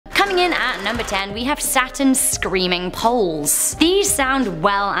in at number 10, we have Saturn's screaming poles. These sound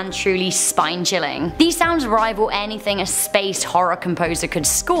well and truly spine-chilling. These sounds rival anything a space horror composer could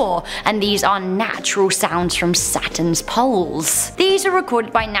score, and these are natural sounds from Saturn's poles. These were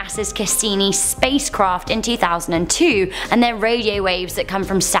recorded by NASA's Cassini spacecraft in 2002, and they're radio waves that come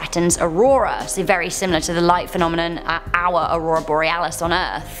from Saturn's aurora, so very similar to the light phenomenon at our aurora borealis on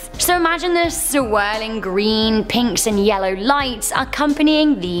Earth. So imagine the swirling green, pinks and yellow lights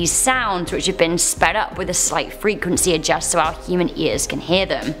accompanying these sounds, which have been sped up with a slight frequency adjust so our human ears can hear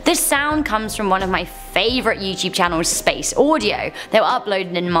them. This sound comes from one of my favourite YouTube channels, Space Audio. They were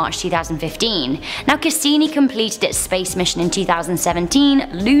uploaded in March 2015. Now Cassini completed its space mission in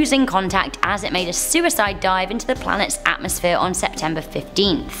 2017, losing contact as it made a suicide dive into the planet's atmosphere on September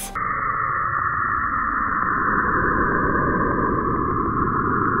 15th.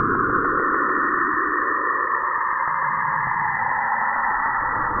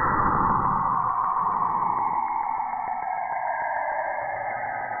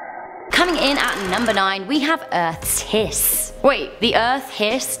 Coming in at number 9, we have Earth's hiss. Wait, the Earth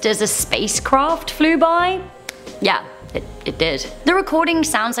hissed as a spacecraft flew by? Yeah, it did. The recording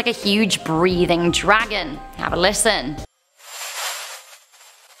sounds like a huge breathing dragon. Have a listen.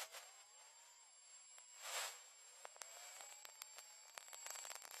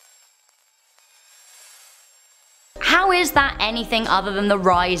 How is that anything other than the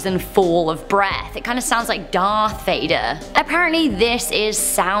rise and fall of breath? It kind of sounds like Darth Vader. Apparently this is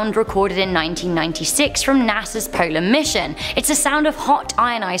sound recorded in 1996 from NASA's polar mission. It's a sound of hot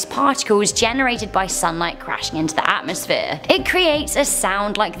ionized particles generated by sunlight crashing into the atmosphere. It creates a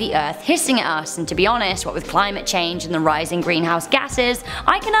sound like the Earth hissing at us, and to be honest, what with climate change and the rising greenhouse gases,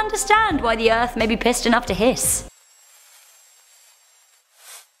 I can understand why the Earth may be pissed enough to hiss.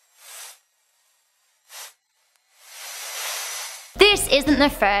 This isn't the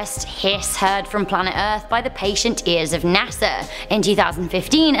first hiss heard from planet Earth by the patient ears of NASA. In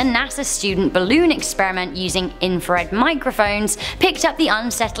 2015, a NASA student balloon experiment using infrared microphones picked up the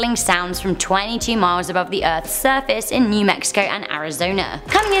unsettling sounds from 22 miles above the Earth's surface in New Mexico and Arizona.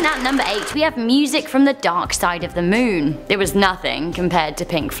 Coming in at number 8, we have music from the dark side of the moon. It was nothing compared to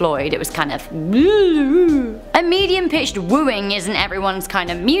Pink Floyd, it was kind of a medium-pitched wooing isn't everyone's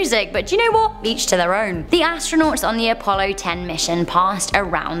kind of music, but you know what? Each to their own. The astronauts on the Apollo 10 mission passed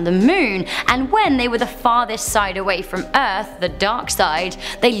around the moon, and when they were the farthest side away from Earth, the dark side,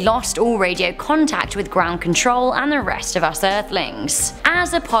 they lost all radio contact with ground control and the rest of us Earthlings.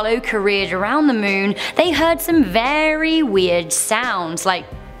 As Apollo careered around the moon, they heard some very weird sounds, like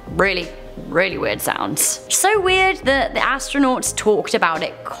really weird sounds. So weird that the astronauts talked about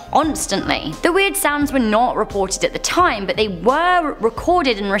it constantly. The weird sounds were not reported at the time, but they were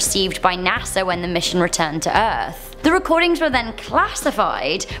recorded and received by NASA when the mission returned to Earth. The recordings were then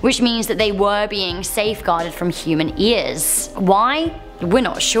classified, which means that they were being safeguarded from human ears. Why? We're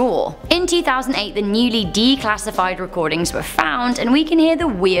not sure. In 2008, the newly declassified recordings were found, and we can hear the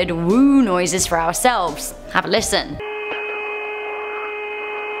weird woo noises for ourselves. Have a listen.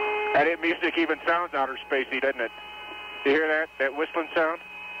 That music even sounds outer spacey, doesn't it? You hear that? That whistling sound?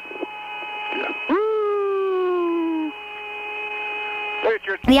 Yeah.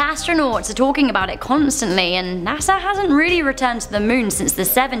 The astronauts are talking about it constantly, and NASA hasn't really returned to the moon since the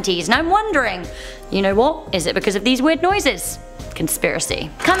 70s, and I'm wondering, you know what? Is it because of these weird noises? Conspiracy.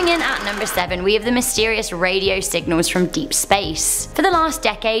 Coming in at number 7, we have the mysterious radio signals from deep space. For the last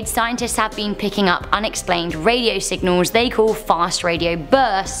decade, scientists have been picking up unexplained radio signals they call fast radio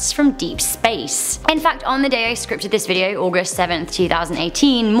bursts from deep space. In fact, on the day I scripted this video, August 7th,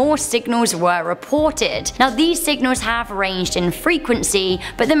 2018, more signals were reported. Now these signals have ranged in frequency,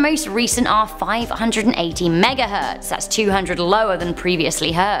 but the most recent are 580 MHz, that's 200 lower than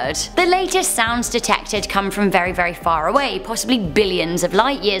previously heard. The latest sounds detected come from very far away, possibly billions of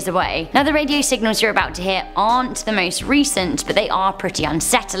light years away. Now the radio signals you're about to hear aren't the most recent, but they are pretty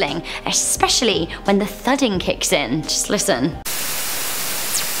unsettling, especially when the thudding kicks in. Just listen.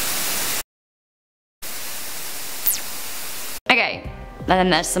 Okay, and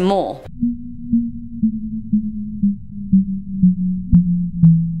then there's some more.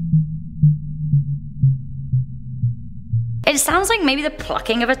 It sounds like maybe the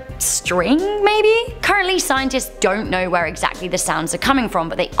plucking of a string, maybe? Currently, scientists don't know where exactly the sounds are coming from,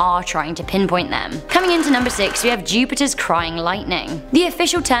 but they are trying to pinpoint them. Coming into number 6, we have Jupiter's crying lightning. The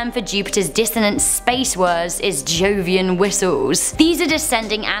official term for Jupiter's dissonant space whirs is Jovian whistles. These are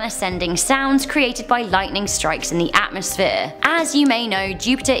descending and ascending sounds created by lightning strikes in the atmosphere. As you may know,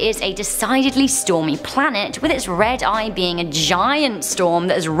 Jupiter is a decidedly stormy planet, with its red eye being a giant storm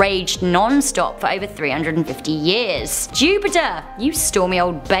that has raged non-stop for over 350 years. Jupiter Jupiter, you stormy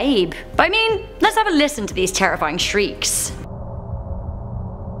old babe. But I mean, let's have a listen to these terrifying shrieks.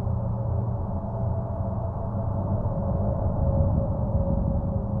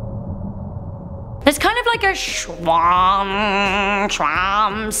 There's kind of like a shwam,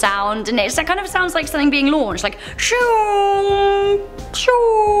 shwam sound, and it kind of sounds like something being launched, like shoo,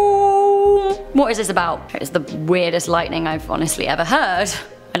 shoo. What is this about? It's the weirdest lightning I've honestly ever heard.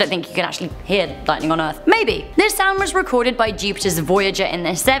 I don't think you can actually hear lightning on Earth. Maybe. This sound was recorded by Jupiter's Voyager in the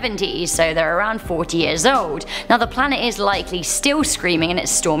 70s, so they're around 40 years old. Now the planet is likely still screaming in its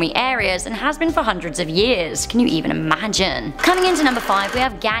stormy areas and has been for hundreds of years. Can you even imagine? Coming into number 5, we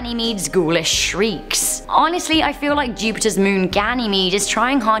have Ganymede's ghoulish shrieks. Honestly, I feel like Jupiter's moon Ganymede is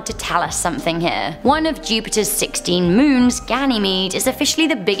trying hard to tell us something here. One of Jupiter's 16 moons, Ganymede, is officially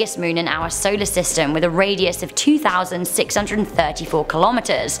the biggest moon in our solar system with a radius of 2,634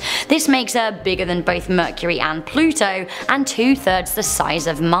 kilometers. This makes her bigger than both Mercury and Pluto, and 2/3 the size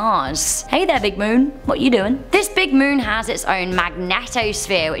of Mars. Hey there, big moon, what you doing? This big moon has its own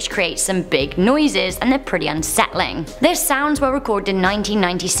magnetosphere, which creates some big noises, and they're pretty unsettling. Their sounds were recorded in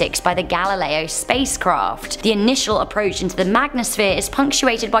 1996 by the Galileo spacecraft. The initial approach into the magnosphere is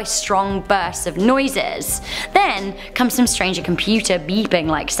punctuated by strong bursts of noises. Then comes some stranger computer beeping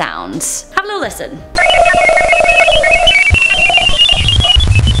like sounds. Have a little listen.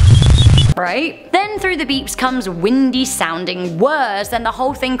 Right? Then through the beeps comes windy sounding whirs, then the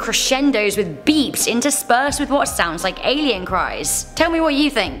whole thing crescendos with beeps interspersed with what sounds like alien cries. Tell me what you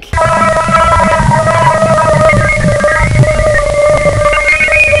think.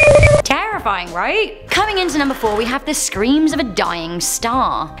 Terrifying, right? Coming into number 4, we have the screams of a dying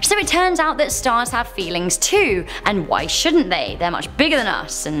star. So it turns out that stars have feelings too, and why shouldn't they? They're much bigger than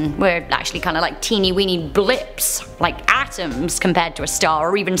us, and we're actually kind of like teeny weeny blips, like atoms compared to a star,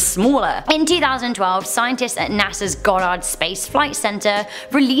 or even smaller. In 2012, scientists at NASA's Goddard Space Flight Center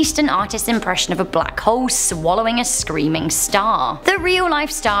released an artist's impression of a black hole swallowing a screaming star. The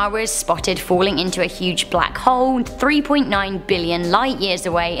real-life star was spotted falling into a huge black hole 3.9 billion light years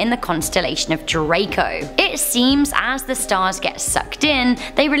away in the constellation of Draco. It seems as the stars get sucked in,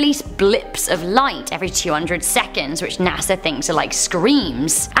 they release blips of light every 200 seconds, which NASA thinks are like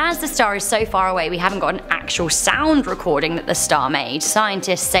screams. As the star is so far away, we haven't got an actual sound recording that the star made.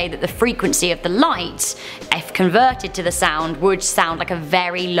 Scientists say that the frequency of the light, if converted to the sound, would sound like a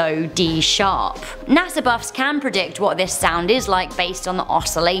very low D sharp. NASA buffs can predict what this sound is like based on the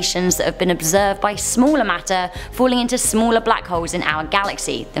oscillations that have been observed by smaller matter falling into smaller black holes in our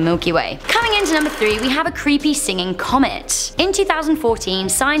galaxy, the Milky Way. Coming into number 3, we have a creepy singing comet. In 2014,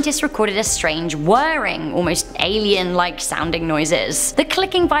 scientists recorded a strange whirring, almost alien-like sounding noises. The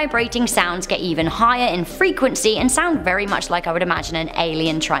clicking, vibrating sounds get even higher in frequency and sound very much like I would imagine an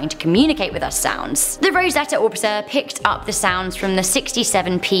alien trying to communicate with us sounds. The Rosetta orbiter picked up the sounds from the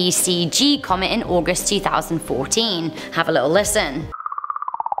 67P CG comet in August 2014. Have a little listen.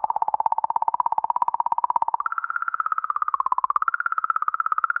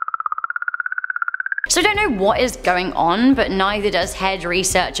 So I don't know what is going on, but neither does head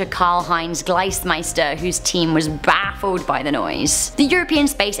researcher Karl-Heinz Gleismeister, whose team was baffled by the noise. The European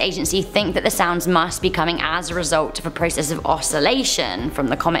Space Agency think that the sounds must be coming as a result of a process of oscillation from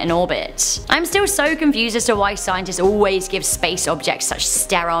the comet in orbit. I'm still so confused as to why scientists always give space objects such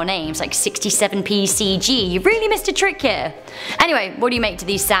sterile names like 67P CG. You really missed a trick here. Anyway, what do you make to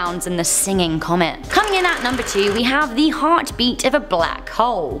these sounds and the singing comet? Coming in at number 2, we have the heartbeat of a black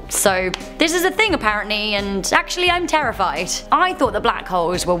hole. So this is a thing apparently, and actually I'm terrified. I thought that black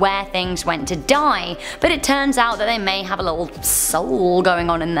holes were where things went to die, but it turns out that they may have a little soul going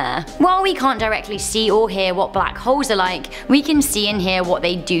on in there. While we can't directly see or hear what black holes are like, we can see and hear what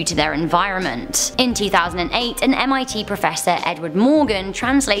they do to their environment. In 2008, an MIT professor, Edward Morgan,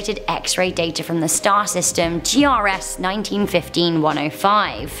 translated X-ray data from the star system GRS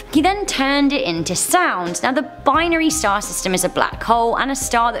 1915-105. He then turned it into sound. Now the binary star system is a black hole and a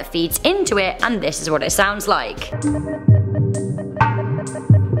star that feeds into it, and this is what it sounds like.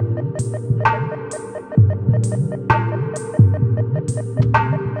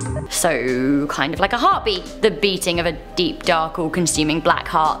 So kind of like a heartbeat, the beating of a deep, dark, all-consuming black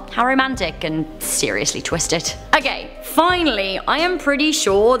heart. How romantic and seriously twisted. Okay, finally, I am pretty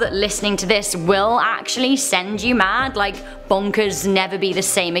sure that listening to this will actually send you mad, like bonkers never be the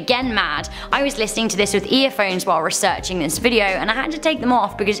same again mad. I was listening to this with earphones while researching this video, and I had to take them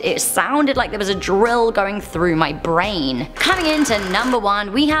off because it sounded like there was a drill going through my brain. Coming into number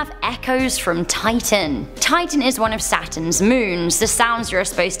 1, we have echoes from Titan. Titan is one of Saturn's moons. The sounds you're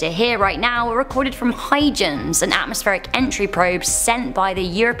supposed to hear right now were recorded from Huygens, an atmospheric entry probe sent by the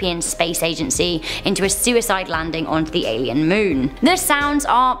European Space Agency into a suicide landing onto the the alien moon. The sounds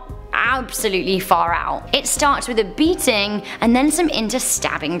are absolutely far out. It starts with a beating and then some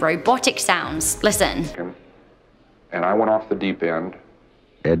interstabbing robotic sounds. Listen. And I went off the deep end.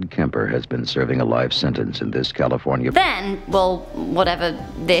 Ed Kemper has been serving a life sentence in this California. Then, well, whatever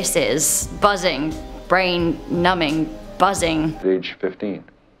this is, buzzing, brain numbing, buzzing. At age 15.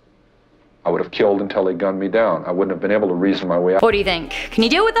 I would have killed until they gunned me down. I wouldn't have been able to reason my way out. What do you think? Can you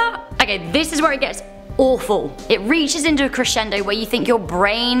deal with that? Okay, this is where it gets awful. It reaches into a crescendo where you think your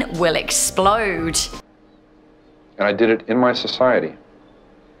brain will explode. And I did it in my society.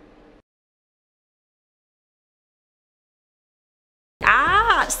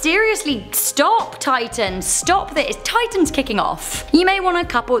 Seriously, stop, Titan. Stop this. Titan's kicking off. You may want to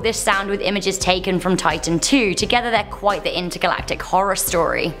couple this sound with images taken from Titan 2. Together they're quite the intergalactic horror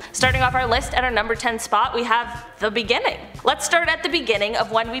story. Starting off our list at our number 10 spot, we have the beginning. Let's start at the beginning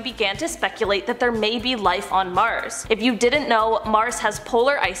of when we began to speculate that there may be life on Mars. If you didn't know, Mars has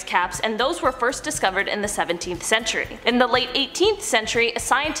polar ice caps, and those were first discovered in the 17th century. In the late 18th century, a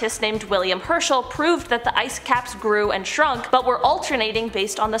scientist named William Herschel proved that the ice caps grew and shrunk, but were alternating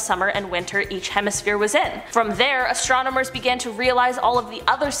based on the summer and winter each hemisphere was in. From there, astronomers began to realize all of the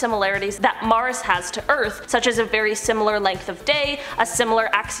other similarities that Mars has to Earth, such as a very similar length of day, a similar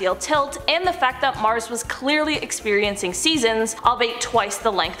axial tilt, and the fact that Mars was clearly experiencing seasons, albeit twice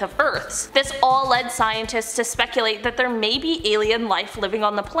the length of Earth's. This all led scientists to speculate that there may be alien life living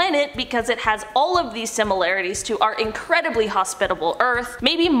on the planet because it has all of these similarities to our incredibly hospitable Earth.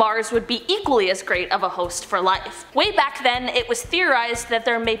 Maybe Mars would be equally as great of a host for life. Way back then, it was theorized that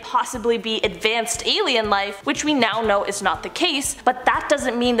there may possibly be advanced alien life, which we now know is not the case, but that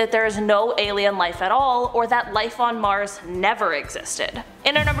doesn't mean that there is no alien life at all, or that life on Mars never existed.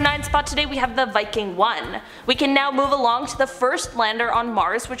 In our number 9 spot today we have the Viking 1. We can now move along to the first lander on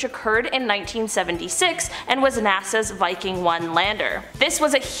Mars, which occurred in 1976 and was NASA's Viking 1 lander. This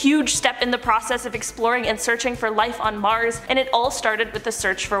was a huge step in the process of exploring and searching for life on Mars, and it all started with the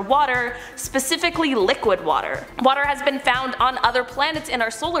search for water, specifically liquid water. Water has been found on other planets in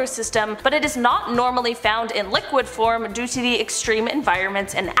our solar system, but it is not normally found in liquid form due to the extreme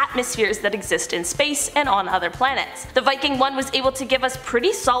environments and atmospheres that exist in space and on other planets. The Viking 1 was able to give us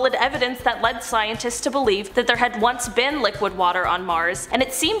pretty solid evidence that led scientists to believe that there had once been liquid water on Mars, and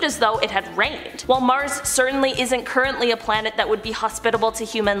it seemed as though it had rained. While Mars certainly isn't currently a planet that would be hospitable to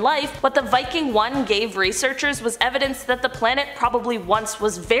human life, what the Viking 1 gave researchers was evidence that the planet probably once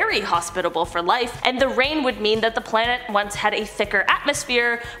was very hospitable for life, and the rain would mean that the planet once had a thicker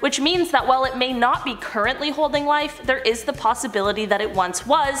atmosphere, which means that while it may not be currently holding life, there is the possibility that it once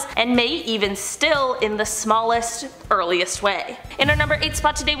was, and may even still in the smallest, earliest way. In our number 8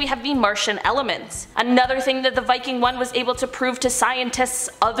 spot today we have the Martian elements. Another thing that the Viking 1 was able to prove to scientists,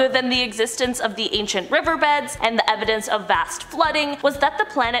 other than the existence of the ancient riverbeds and the evidence of vast flooding, was that the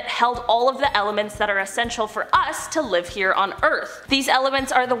planet held all of the elements that are essential for us to live here on Earth. These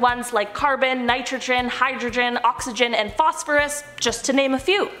elements are the ones like carbon, nitrogen, hydrogen, oxygen, and phosphorus, just to name a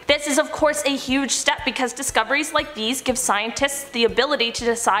few. This is of course a huge step because discoveries like these give scientists the ability to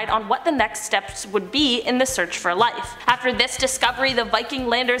decide on what the next steps would be in the search for life. After this discovery, the Viking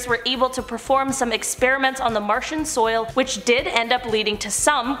landers were able to perform some experiments on the Martian soil, which did end up leading to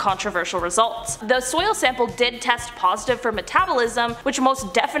some controversial results. The soil sample did test positive for metabolism, which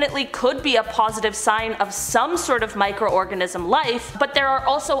most definitely could be a positive sign of some sort of microorganism life, but there are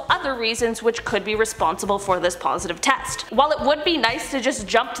also other reasons which could be responsible for this positive test. While it would be nice to just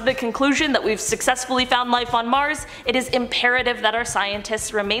jump to the conclusion that we've successfully found life on Mars, it is imperative that our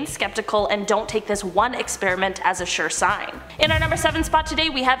scientists remain skeptical and don't take this one experiment as a sure sign. In our number 7 spot today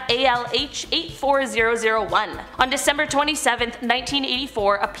we have ALH 84001. On December 27th,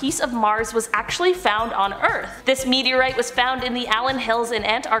 1984, a piece of Mars was actually found on Earth. This meteorite was found in the Allen Hills in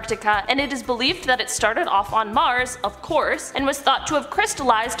Antarctica, and it is believed that it started off on Mars, of course, and was thought to have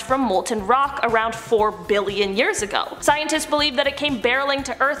crystallized from molten rock around 4 billion years ago. Scientists believe that it came barreling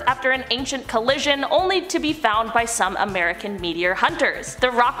to Earth after an ancient collision, only to be found by some American meteor hunters.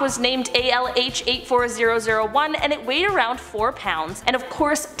 The rock was named ALH 84001 and it weighed around 4 pounds, and of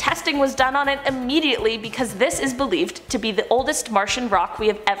course testing was done on it immediately because this is believed to be the oldest Martian rock we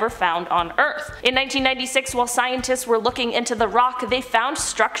have ever found on Earth. In 1996, while scientists were looking into the rock, they found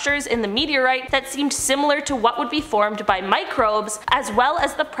structures in the meteorite that seemed similar to what would be formed by microbes, as well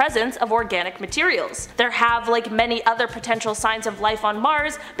as the presence of organic materials. There have, like many other potential signs of life on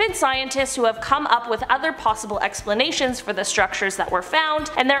Mars, been scientists who have come up with other possible explanations for the structures that were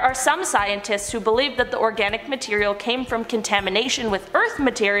found, and there are some scientists who believe that the organic material came from contamination with Earth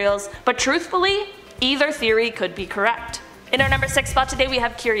materials, but truthfully, either theory could be correct. In our number 6 spot today we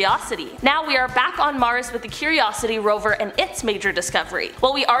have Curiosity. Now we are back on Mars with the Curiosity rover and its major discovery.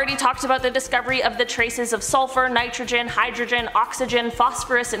 Well, we already talked about the discovery of the traces of sulfur, nitrogen, hydrogen, oxygen,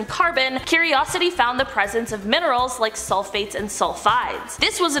 phosphorus, and carbon. Curiosity found the presence of minerals like sulfates and sulfides.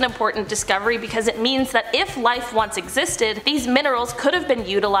 This was an important discovery because it means that if life once existed, these minerals could have been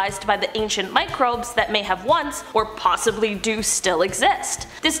utilized by the ancient microbes that may have once, or possibly do still exist.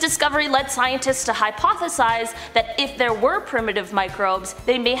 This discovery led scientists to hypothesize that if there were primitive microbes,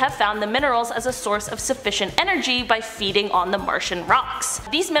 they may have found the minerals as a source of sufficient energy by feeding on the Martian rocks.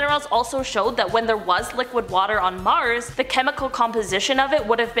 These minerals also showed that when there was liquid water on Mars, the chemical composition of it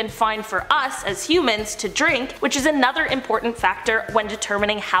would have been fine for us as humans to drink, which is another important factor when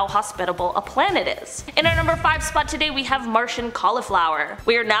determining how hospitable a planet is. In our number 5 spot today we have Martian cauliflower.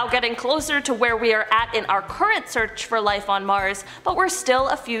 We are now getting closer to where we are at in our current search for life on Mars, but we're still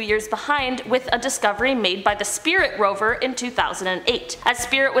a few years behind with a discovery made by the Spirit rover in 2008. As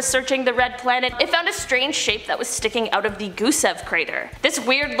Spirit was searching the red planet, it found a strange shape that was sticking out of the Gusev crater. This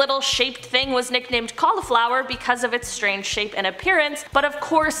weird little shaped thing was nicknamed cauliflower because of its strange shape and appearance, but of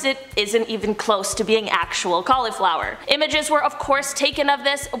course it isn't even close to being actual cauliflower. Images were of course taken of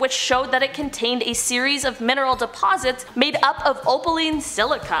this, which showed that it contained a series of mineral deposits made up of opaline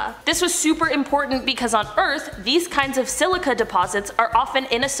silica. This was super important because on Earth, these kinds of silica deposits are often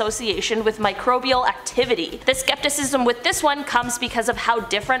in association with microbial activity. The skepticism with this one comes because of how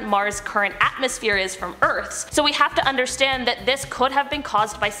different Mars' current atmosphere is from Earth's, so we have to understand that this could have been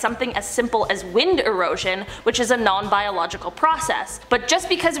caused by something as simple as wind erosion, which is a non-biological process. But just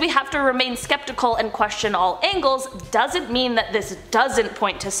because we have to remain skeptical and question all angles doesn't mean that this doesn't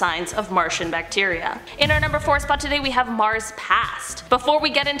point to signs of Martian bacteria. In our number 4 spot today we have Mars past. Before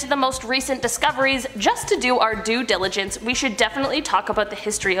we get into the most recent discoveries, just to do our due diligence, we should definitely talk about the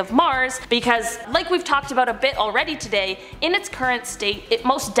history of Mars because, like we've talked about a bit already today, in its current state it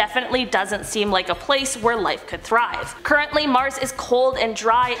most definitely doesn't seem like a place where life could thrive. Currently Mars is cold and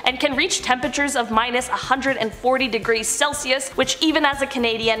dry and can reach temperatures of minus 140 degrees Celsius, which even as a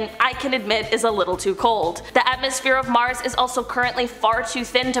Canadian I can admit is a little too cold. The atmosphere of Mars is also currently far too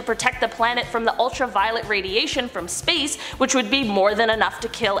thin to protect the planet from the ultraviolet radiation from space, which would be more than enough to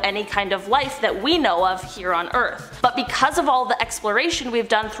kill any kind of life that we know of here on Earth. But because of all the exploration we've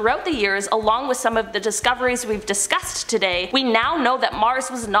done throughout the years, along with some of the discoveries we've discussed today, we now know that Mars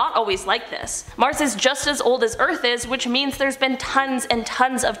was not always like this. Mars is just as old as Earth is, which means there's been tons and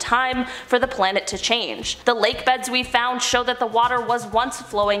tons of time for the planet to change. The lake beds we found show that the water was once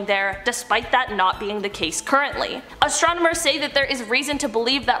flowing there, despite that not being the case currently. Astronomers say that there is reason to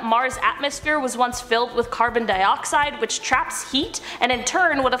believe that Mars' atmosphere was once filled with carbon dioxide, which traps heat and in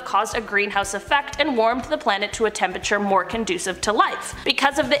turn would have caused a greenhouse effect and warmed the planet to a temperature more conducive to life.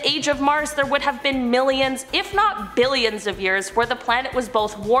 Because of the age of Mars, there would have been millions, if not billions of years where the planet was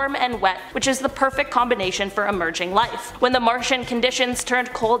both warm and wet, which is the perfect combination for emerging life. When the Martian conditions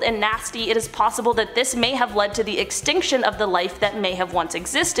turned cold and nasty, it is possible that this may have led to the extinction of the life that may have once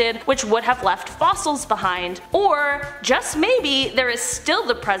existed, which would have left fossils behind, or just maybe there is still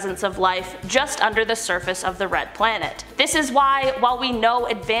the presence of life just under the surface of the red planet. This is why, while we know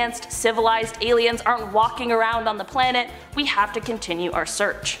advanced civilized aliens aren't walking around on the planet, we have to continue our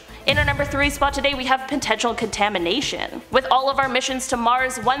search. In our number 3 spot today we have potential contamination. With all of our missions to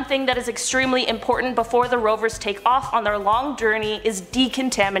Mars, one thing that is extremely important before the rovers take off on their long journey is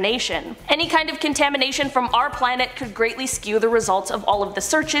decontamination. Any kind of contamination from our planet could greatly skew the results of all of the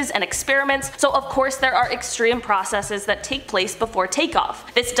searches and experiments, so of course there are extreme processes that take place before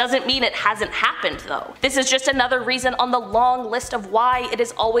takeoff. This doesn't mean it hasn't happened though. This is just another reason on the long list of why it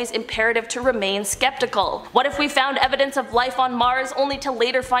is always imperative to remain skeptical. What if we found evidence of life on Mars only to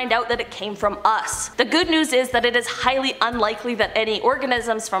later find out that it came from us? The good news is that it is highly unlikely that any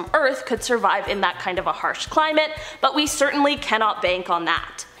organisms from Earth could survive in that kind of a harsh climate, but we certainly cannot bank on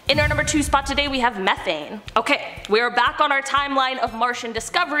that. In our number 2 spot today we have methane. Okay, we are back on our timeline of Martian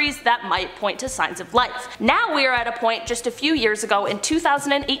discoveries that might point to signs of life. Now we are at a point just a few years ago in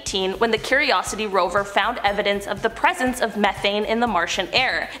 2018 when the Curiosity rover found evidence of the presence of methane in the Martian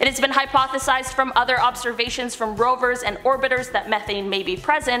air. It has been hypothesized from other observations from rovers and orbiters that methane may be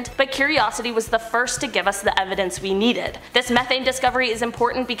present, but Curiosity was the first to give us the evidence we needed. This methane discovery is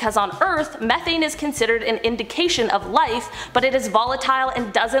important because on Earth, methane is considered an indication of life, but it is volatile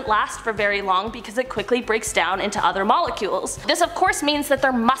and doesn't doesn't last for very long because it quickly breaks down into other molecules. This of course means that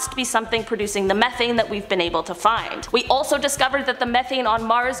there must be something producing the methane that we've been able to find. We also discovered that the methane on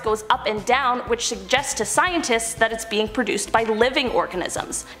Mars goes up and down, which suggests to scientists that it's being produced by living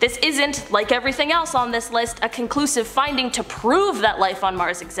organisms. This isn't, like everything else on this list, a conclusive finding to prove that life on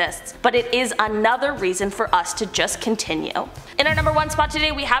Mars exists, but it is another reason for us to just continue. In our number 1 spot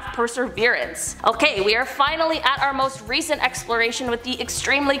today we have Perseverance. Okay, we are finally at our most recent exploration with the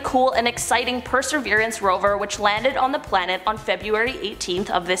extremely cool and exciting Perseverance rover, which landed on the planet on February 18th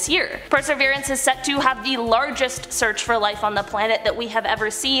of this year. Perseverance is set to have the largest search for life on the planet that we have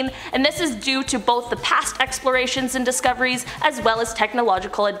ever seen, and this is due to both the past explorations and discoveries as well as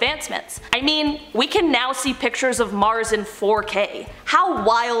technological advancements. I mean, we can now see pictures of Mars in 4K. How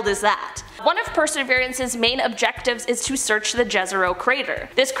wild is that? One of Perseverance's main objectives is to search the Jezero crater.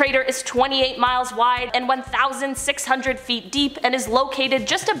 This crater is 28 miles wide and 1,600 feet deep and is located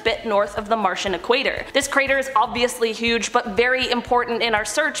just a bit north of the Martian equator. This crater is obviously huge but very important in our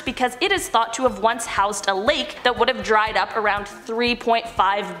search because it is thought to have once housed a lake that would have dried up around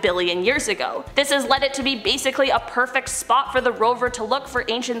 3.5 billion years ago. This has led it to be basically a perfect spot for the rover to look for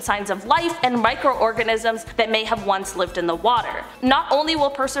ancient signs of life and microorganisms that may have once lived in the water. Not only will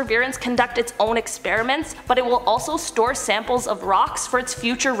Perseverance conduct its own experiments, but it will also store samples of rocks for its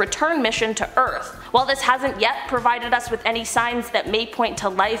future return mission to Earth. While this hasn't yet provided us with any signs that may point to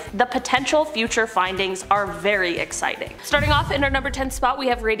life, the potential future findings are very exciting. Starting off in our number 10 spot we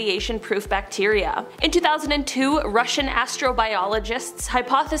have radiation-proof bacteria. In 2002, Russian astrobiologists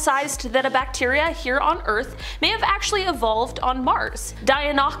hypothesized that a bacteria here on Earth may have actually evolved on Mars.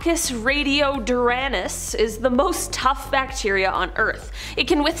 Deinococcus radioduranis is the most tough bacteria on Earth. It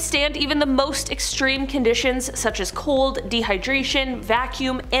can withstand even the most extreme conditions such as cold, dehydration,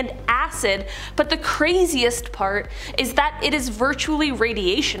 vacuum, and acid, but the craziest part is that it is virtually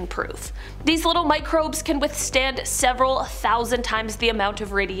radiation proof. These little microbes can withstand several thousand times the amount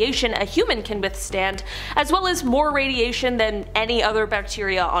of radiation a human can withstand, as well as more radiation than any other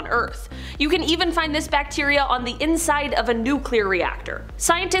bacteria on Earth. You can even find this bacteria on the inside of a nuclear reactor.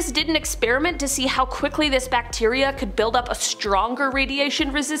 Scientists did an experiment to see how quickly this bacteria could build up a stronger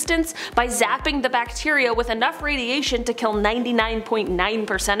radiation resistance by zapping the bacteria with enough radiation to kill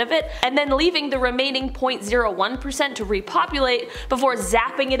 99.9% of it, and then leaving the remaining 0.01% to repopulate before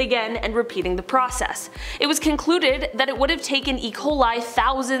zapping it again and repeating the process. It was concluded that it would have taken E. coli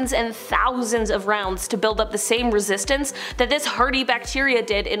thousands and thousands of rounds to build up the same resistance that this hardy bacteria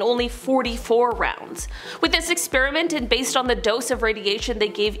did in only 44 rounds. With this experiment, and based on the dose of radiation they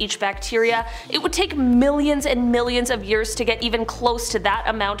gave each bacteria, it would take millions and millions of years to get even close to that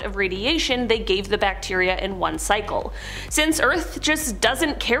amount of radiation they gave the bacteria in one cycle. Since Earth just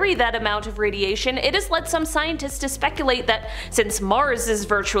doesn't carry that amount of radiation, it has led some scientists to speculate that since Mars is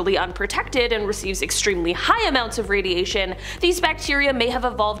virtually unprotected and receives extremely high amounts of radiation, these bacteria may have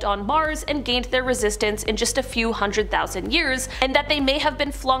evolved on Mars and gained their resistance in just a few 100,000 years, and that they may have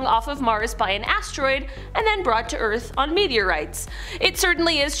been flung off of Mars by an asteroid and then brought to Earth on meteorites. It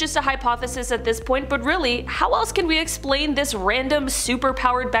certainly is just a hypothesis at this point, but really, how else can we explain this random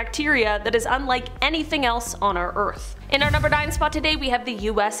superpowered bacteria that is unlike anything else on our Earth? In our number 9 spot today we have the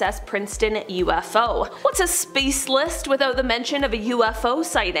USS Princeton UFO. What's a space list without the mention of a UFO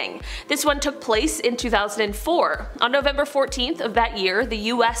sighting? This one took place in 2004. On November 14th of that year, the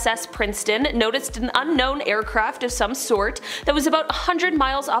USS Princeton noticed an unknown aircraft of some sort that was about 100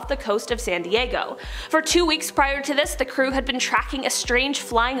 miles off the coast of San Diego. For 2 weeks prior to this, the crew had been tracking a strange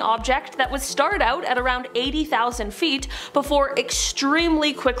flying object that would start out at around 80,000 feet before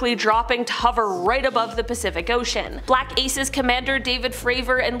extremely quickly dropping to hover right above the Pacific Ocean. Black Aces Commander David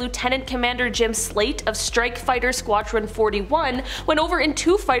Fravor and Lieutenant Commander Jim Slate of Strike Fighter Squadron 41 went over in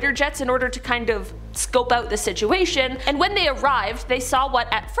 2 fighter jets in order to kind of scope out the situation, and when they arrived they saw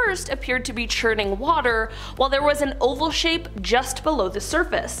what at first appeared to be churning water, while there was an oval shape just below the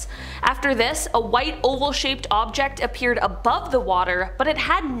surface. After this, a white oval shaped object appeared above the water, but it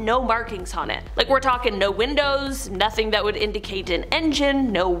had no markings on it. Like, we're talking no windows, nothing that would indicate an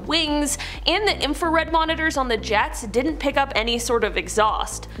engine, no wings, and the infrared monitors on the jets didn't pick up any sort of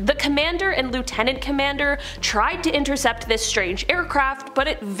exhaust. The commander and lieutenant commander tried to intercept this strange aircraft, but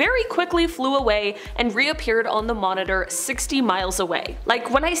it very quickly flew away and reappeared on the monitor 60 miles away. Like,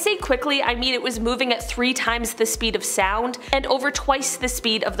 when I say quickly, I mean it was moving at 3 times the speed of sound and over twice the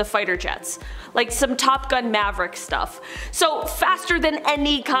speed of the fighter jets. Like some Top Gun Maverick stuff. So faster than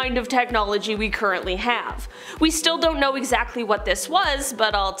any kind of technology we currently have. We still don't know exactly what this was,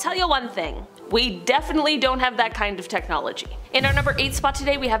 but I'll tell you one thing. We definitely don't have that kind of technology. In our number 8 spot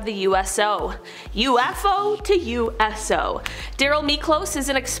today we have the USO. UFO to USO. Daryl Miklos is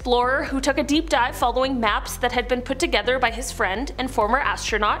an explorer who took a deep dive following maps that had been put together by his friend and former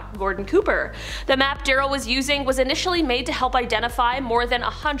astronaut Gordon Cooper. The map Daryl was using was initially made to help identify more than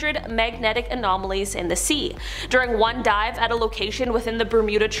 100 magnetic anomalies in the sea. During one dive at a location within the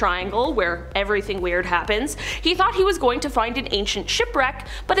Bermuda Triangle, where everything weird happens, he thought he was going to find an ancient shipwreck,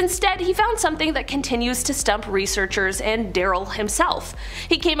 but instead he found something that continues to stump researchers and Daryl himself.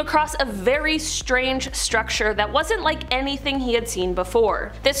 He came across a very strange structure that wasn't like anything he had seen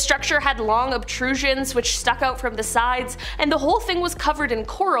before. This structure had long obtrusions which stuck out from the sides, and the whole thing was covered in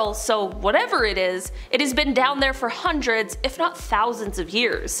coral, so whatever it is, it has been down there for hundreds, if not thousands of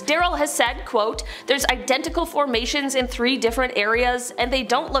years. Daryl has said, quote, "There's identical formations in 3 different areas, and they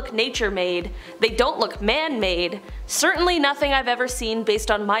don't look nature-made. They don't look man-made. Certainly nothing I've ever seen based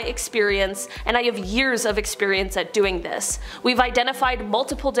on my experience, and I have years of experience at doing this. We've identified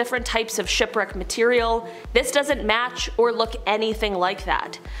multiple different types of shipwreck material. This doesn't match or look anything like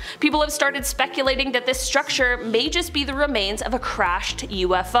that." People have started speculating that this structure may just be the remains of a crashed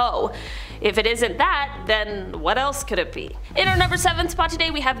UFO. If it isn't that, then what else could it be? In our number 7 spot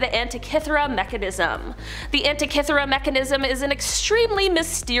today we have the Antikythera mechanism. The Antikythera mechanism is an extremely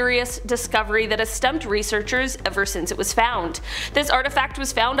mysterious discovery that has stumped researchers ever since it was found. This artifact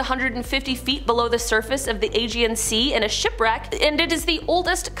was found 150 feet below the surface of the Aegean Sea in a shipwreck, and it is the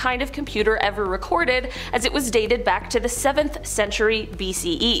oldest kind of computer ever recorded, as it was dated back to the 7th century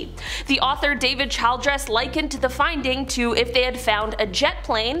BCE. The author David Childress likened the finding to if they had found a jet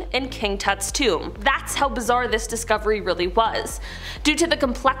plane in King Tut's tomb. That's how bizarre this discovery really was. Due to the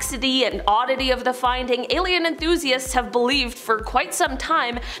complexity and oddity of the finding, alien enthusiasts have believed for quite some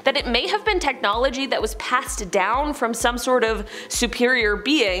time that it may have been technology that was passed down from some sort of superior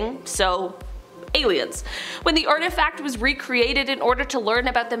being, so aliens. When the artifact was recreated in order to learn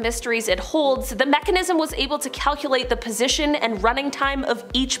about the mysteries it holds, the mechanism was able to calculate the position and running time of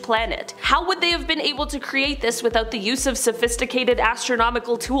each planet. How would they have been able to create this without the use of sophisticated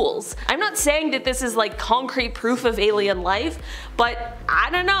astronomical tools? I'm not saying that this is like concrete proof of alien life, but I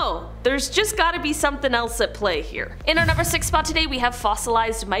don't know. There's just gotta be something else at play here. In our number 6 spot today we have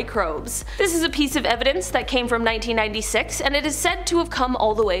fossilized microbes. This is a piece of evidence that came from 1996, and it is said to have come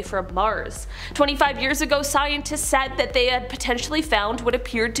all the way from Mars. 25 years ago, scientists said that they had potentially found what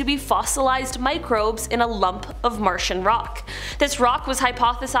appeared to be fossilized microbes in a lump of Martian rock. This rock was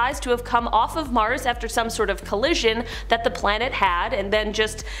hypothesized to have come off of Mars after some sort of collision that the planet had, and then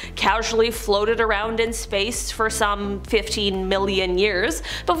just casually floated around in space for some 15 million years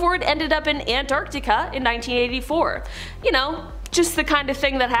before it ended up in Antarctica in 1984. You know, just the kind of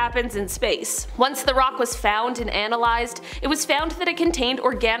thing that happens in space. Once the rock was found and analyzed, it was found that it contained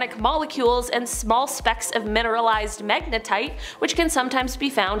organic molecules and small specks of mineralized magnetite, which can sometimes be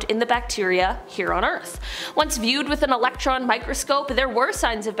found in the bacteria here on Earth. Once viewed with an electron microscope, there were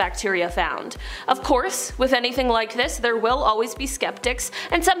signs of bacteria found. Of course, with anything like this, there will always be skeptics,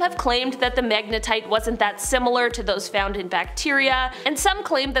 and some have claimed that the magnetite wasn't that similar to those found in bacteria, and some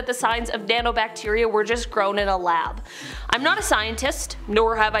claim that the signs of nanobacteria were just grown in a lab. I'm not a scientist,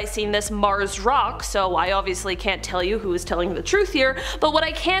 nor have I seen this Mars rock, so I obviously can't tell you who is telling the truth here, but what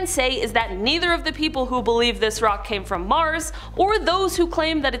I can say is that neither of the people who believe this rock came from Mars, or those who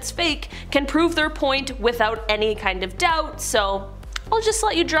claim that it's fake, can prove their point without any kind of doubt, so I'll just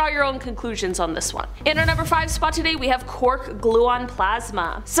let you draw your own conclusions on this one. In our number 5 spot today we have quark gluon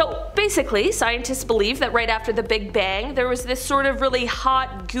plasma. So basically, scientists believe that right after the Big Bang there was this sort of really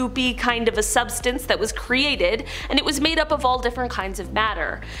hot, goopy kind of a substance that was created, and it was made up of all different kinds of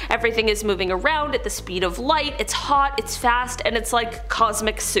matter. Everything is moving around at the speed of light, it's hot, it's fast, and it's like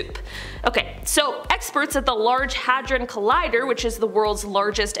cosmic soup. Okay, so experts at the Large Hadron Collider, which is the world's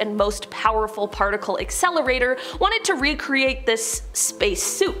largest and most powerful particle accelerator, wanted to recreate this space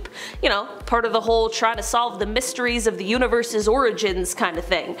soup. You know, part of the whole trying to solve the mysteries of the universe's origins kind of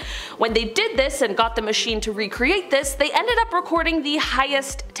thing. When they did this and got the machine to recreate this, they ended up recording the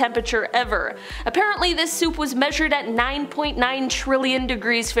highest temperature ever. Apparently this soup was measured at 9.9 trillion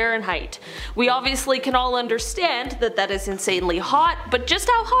degrees Fahrenheit. We obviously can all understand that that is insanely hot, but just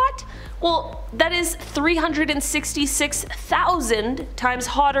how hot? Well, that is 366,000 times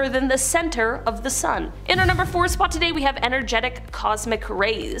hotter than the center of the sun. In our number 4 spot today we have energetic cosmic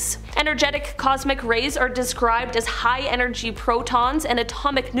rays. Energetic cosmic rays are described as high energy protons and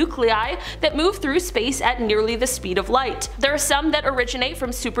atomic nuclei that move through space at nearly the speed of light. There are some that originate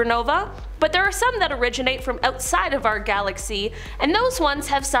from supernova, but there are some that originate from outside of our galaxy, and those ones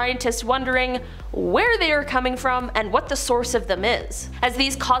have scientists wondering where they are coming from and what the source of them is. As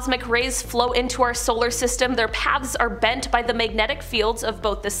these cosmic rays rays flow into our solar system, their paths are bent by the magnetic fields of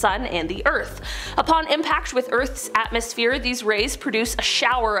both the sun and the Earth. Upon impact with Earth's atmosphere, these rays produce a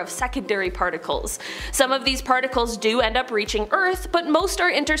shower of secondary particles. Some of these particles do end up reaching Earth, but most are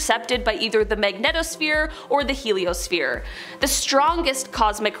intercepted by either the magnetosphere or the heliosphere. The strongest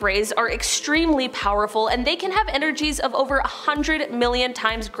cosmic rays are extremely powerful, and they can have energies of over 100 million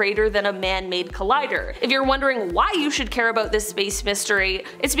times greater than a man-made collider. If you're wondering why you should care about this space mystery,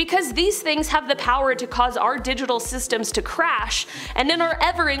 it's because these things have the power to cause our digital systems to crash, and in our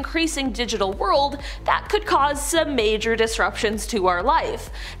ever-increasing digital world, that could cause some major disruptions to our life.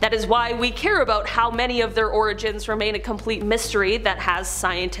 That is why we care about how many of their origins remain a complete mystery that has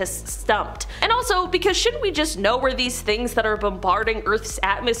scientists stumped. And also because shouldn't we just know where these things that are bombarding Earth's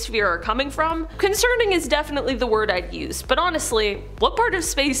atmosphere are coming from? Concerning is definitely the word I'd use, but honestly, what part of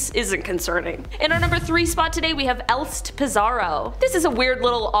space isn't concerning? In our number 3 spot today we have Elst Pizarro. This is a weird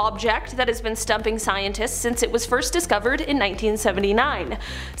little object that has been stumping scientists since it was first discovered in 1979.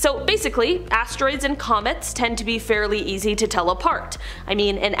 So basically, asteroids and comets tend to be fairly easy to tell apart. I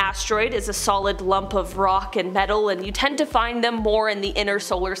mean, an asteroid is a solid lump of rock and metal, and you tend to find them more in the inner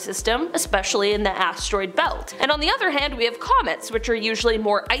solar system, especially in the asteroid belt. And on the other hand, we have comets, which are usually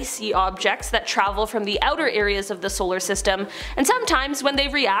more icy objects that travel from the outer areas of the solar system, and sometimes when they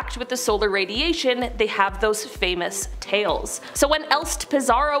react with the solar radiation, they have those famous tails. So when Elst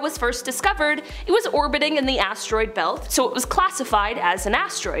Pizarro was first discovered, it was orbiting in the asteroid belt, so it was classified as an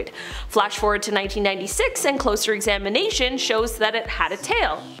asteroid. Flash forward to 1996 and closer examination shows that it had a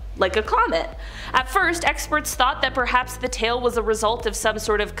tail, like a comet. At first, experts thought that perhaps the tail was a result of some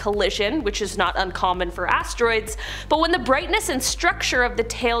sort of collision, which is not uncommon for asteroids, but when the brightness and structure of the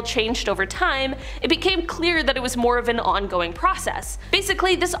tail changed over time, it became clear that it was more of an ongoing process.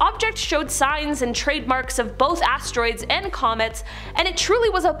 Basically, this object showed signs and trademarks of both asteroids and comets, and it truly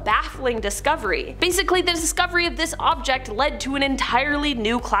was a baffling discovery. Basically, the discovery of this object led to an entirely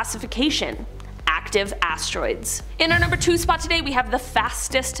new classification: active asteroids. In our number 2 spot today we have the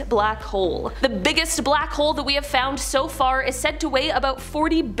fastest black hole. The biggest black hole that we have found so far is said to weigh about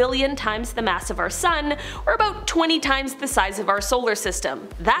 40 billion times the mass of our sun, or about 20 times the size of our solar system.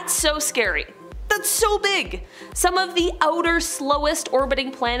 That's so scary. That's so big! Some of the outer, slowest orbiting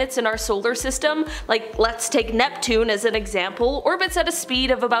planets in our solar system, like let's take Neptune as an example, orbits at a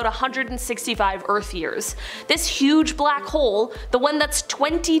speed of about 165 Earth years. This huge black hole, the one that's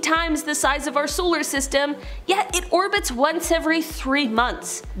 20 times the size of our solar system, yet it orbits once every 3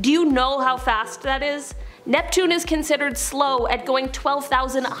 months. Do you know how fast that is? Neptune is considered slow at going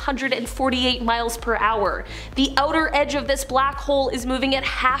 12,148 miles per hour. The outer edge of this black hole is moving at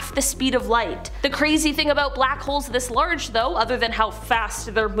half the speed of light. The crazy thing about black holes this large though, other than how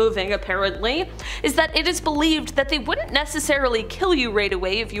fast they're moving apparently, is that it is believed that they wouldn't necessarily kill you right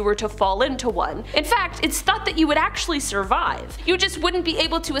away if you were to fall into one. In fact, it's thought that you would actually survive. You just wouldn't be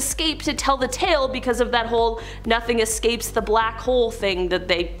able to escape to tell the tale because of that whole nothing escapes the black hole thing that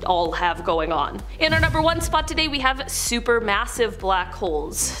they all have going on. In our number 1 spot today we have supermassive black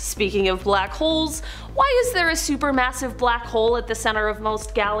holes. Speaking of black holes, why is there a supermassive black hole at the center of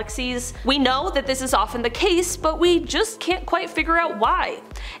most galaxies? We know that this is often the case, but we just can't quite figure out why.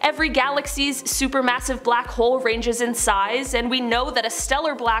 Every galaxy's supermassive black hole ranges in size, and we know that a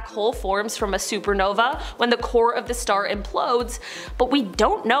stellar black hole forms from a supernova when the core of the star implodes, but we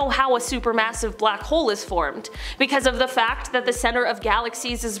don't know how a supermassive black hole is formed. Because of the fact that the center of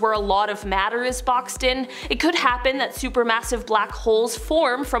galaxies is where a lot of matter is boxed in, it could happen that supermassive black holes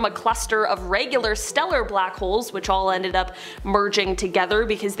form from a cluster of regular stellar black holes, which all ended up merging together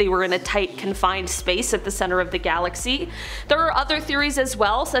because they were in a tight confined space at the center of the galaxy. There are other theories as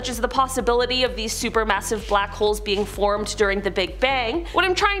well, such as the possibility of these supermassive black holes being formed during the Big Bang. What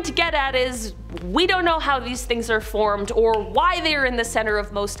I'm trying to get at is, we don't know how these things are formed, or why they are in the center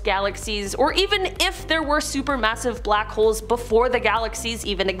of most galaxies, or even if there were supermassive black holes before the galaxies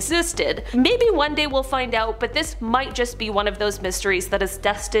even existed. Maybe one day we'll find out, but this might just be one of those mysteries that is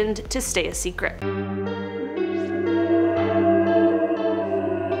destined to stay a secret.